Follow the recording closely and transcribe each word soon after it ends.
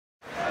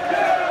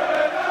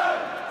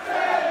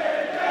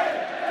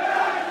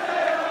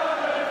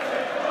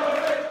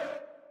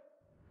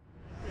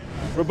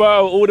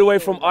Roberto, all the way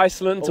from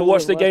Iceland to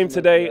watch the game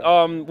today.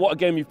 What a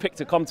game you've picked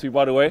to come to,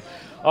 by the way.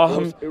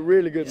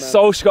 Really good, man.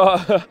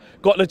 Solskjaer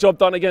got the job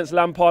done against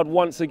Lampard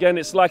once again.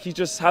 It's like he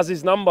just has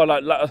his number.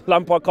 Like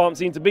Lampard can't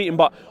seem to beat him.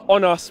 But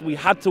on us, we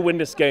had to win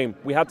this game.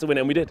 We had to win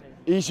it, and we did.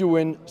 Easy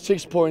win,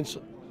 6 points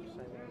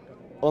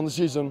on the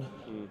season.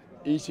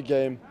 Easy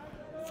game.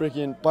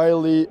 Freaking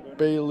Bailey.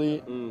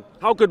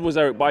 How good was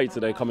Eric Bailly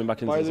today coming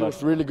back into the side? Bailly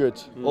was really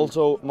good.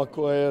 Also,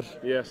 Maguire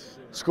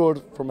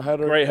scored from a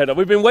header. Great header.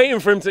 We've been waiting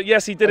for him to.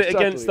 Yes, he did it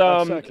against.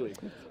 What's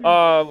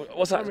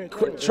that?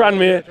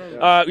 Tranmere.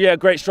 Yeah,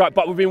 great strike.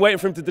 But we've been waiting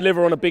for him to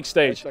deliver on a big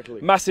stage.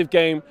 Massive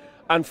game.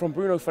 And from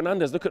Bruno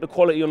Fernandes, look at the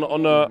quality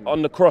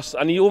on the cross,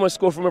 and he almost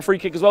scored from a free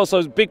kick as well.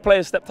 So big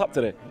players stepped up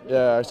today.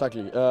 Yeah,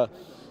 exactly.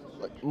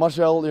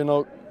 Martial, you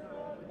know,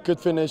 good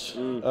finish.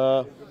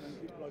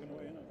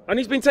 And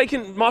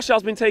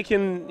Martial's been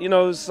taking, you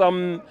know,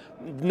 some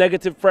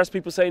negative press,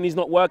 people saying he's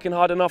not working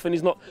hard enough and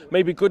he's not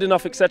maybe good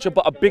enough, etc.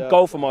 But a big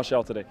goal for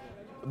Martial today.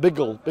 Big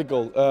goal.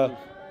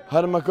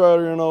 Harry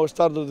Maguire, you know,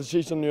 started the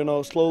season, you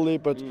know, slowly,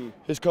 but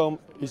he's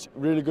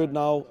really good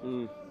now.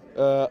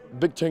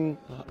 Big thing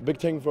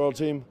for our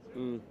team.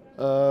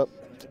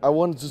 I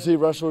wanted to see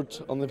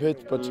Rashford on the pitch,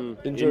 but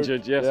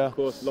injured. Yes, of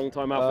course, long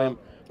time out for him.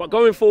 But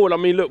going forward, I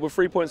mean, look, we're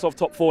 3 points off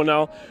top 4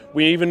 now.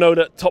 We even know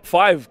that top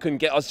 5 can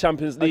get us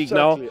Champions League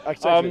now.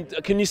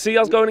 Can you see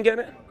us going and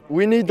getting it?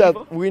 We need that.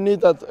 We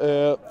need that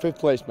 5th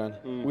place, man.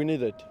 We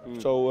need it.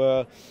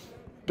 So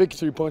big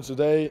 3 points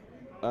today,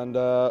 and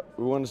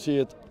we want to see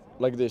it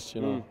like this,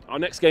 you know. Our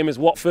next game is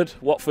Watford.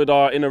 Watford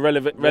are in a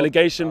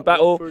relegation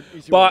battle,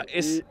 but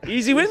it's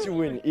easy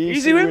win.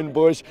 Easy win,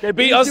 boys. They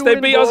beat us. They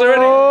beat us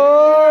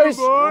already.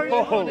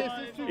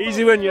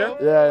 Easy win, yeah?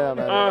 Yeah,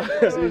 man.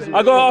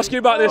 I gotta ask you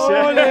about this,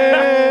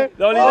 yeah?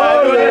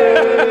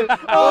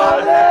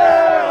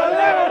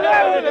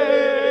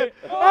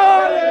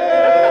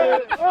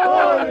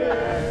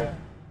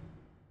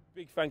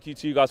 Big thank you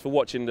to you guys for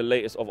watching the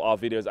latest of our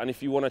videos, and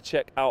if you want to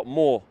check out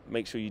more,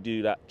 make sure you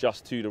do that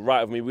just to the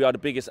right of me. We are the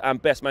biggest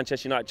and best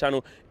Manchester United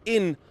channel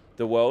in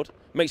the world.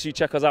 Make sure you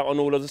check us out on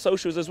all of the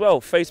socials as well: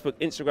 Facebook,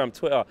 Instagram,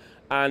 Twitter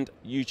and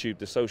YouTube.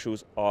 The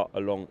socials are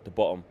along the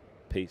bottom.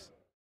 Peace.